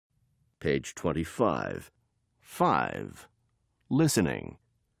Page 25. 5. Listening.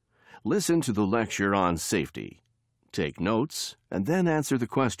 Listen to the lecture on safety. Take notes and then answer the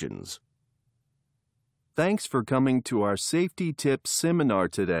questions. Thanks for coming to our Safety Tips seminar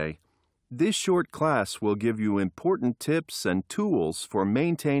today. This short class will give you important tips and tools for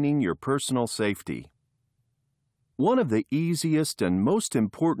maintaining your personal safety. One of the easiest and most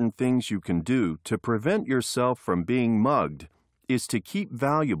important things you can do to prevent yourself from being mugged is to keep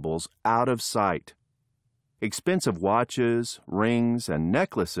valuables out of sight. Expensive watches, rings, and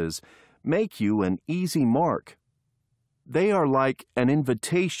necklaces make you an easy mark. They are like an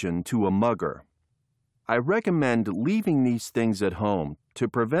invitation to a mugger. I recommend leaving these things at home to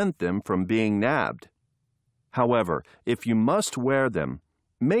prevent them from being nabbed. However, if you must wear them,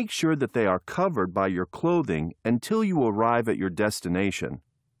 make sure that they are covered by your clothing until you arrive at your destination.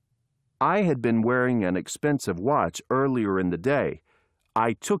 I had been wearing an expensive watch earlier in the day.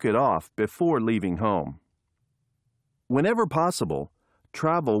 I took it off before leaving home. Whenever possible,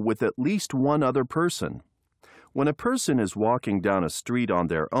 travel with at least one other person. When a person is walking down a street on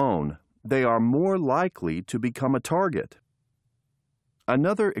their own, they are more likely to become a target.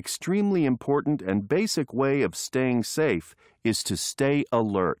 Another extremely important and basic way of staying safe is to stay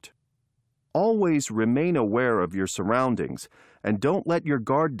alert. Always remain aware of your surroundings and don't let your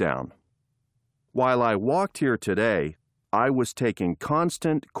guard down. While I walked here today, I was taking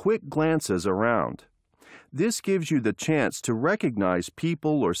constant, quick glances around. This gives you the chance to recognize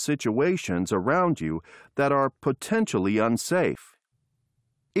people or situations around you that are potentially unsafe.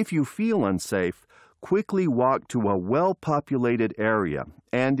 If you feel unsafe, quickly walk to a well-populated area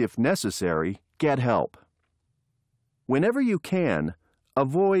and, if necessary, get help. Whenever you can,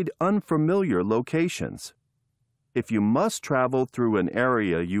 avoid unfamiliar locations. If you must travel through an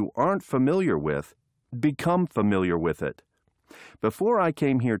area you aren't familiar with, become familiar with it. Before I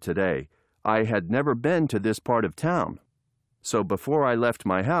came here today, I had never been to this part of town. So before I left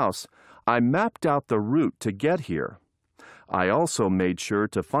my house, I mapped out the route to get here. I also made sure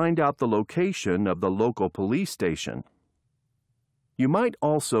to find out the location of the local police station. You might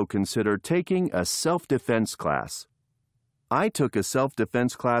also consider taking a self-defense class. I took a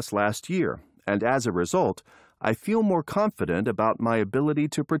self-defense class last year, and as a result, I feel more confident about my ability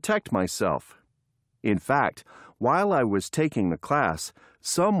to protect myself. In fact, while I was taking the class,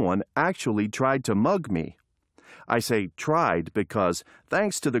 someone actually tried to mug me. I say tried because,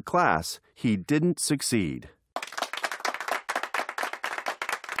 thanks to the class, he didn't succeed.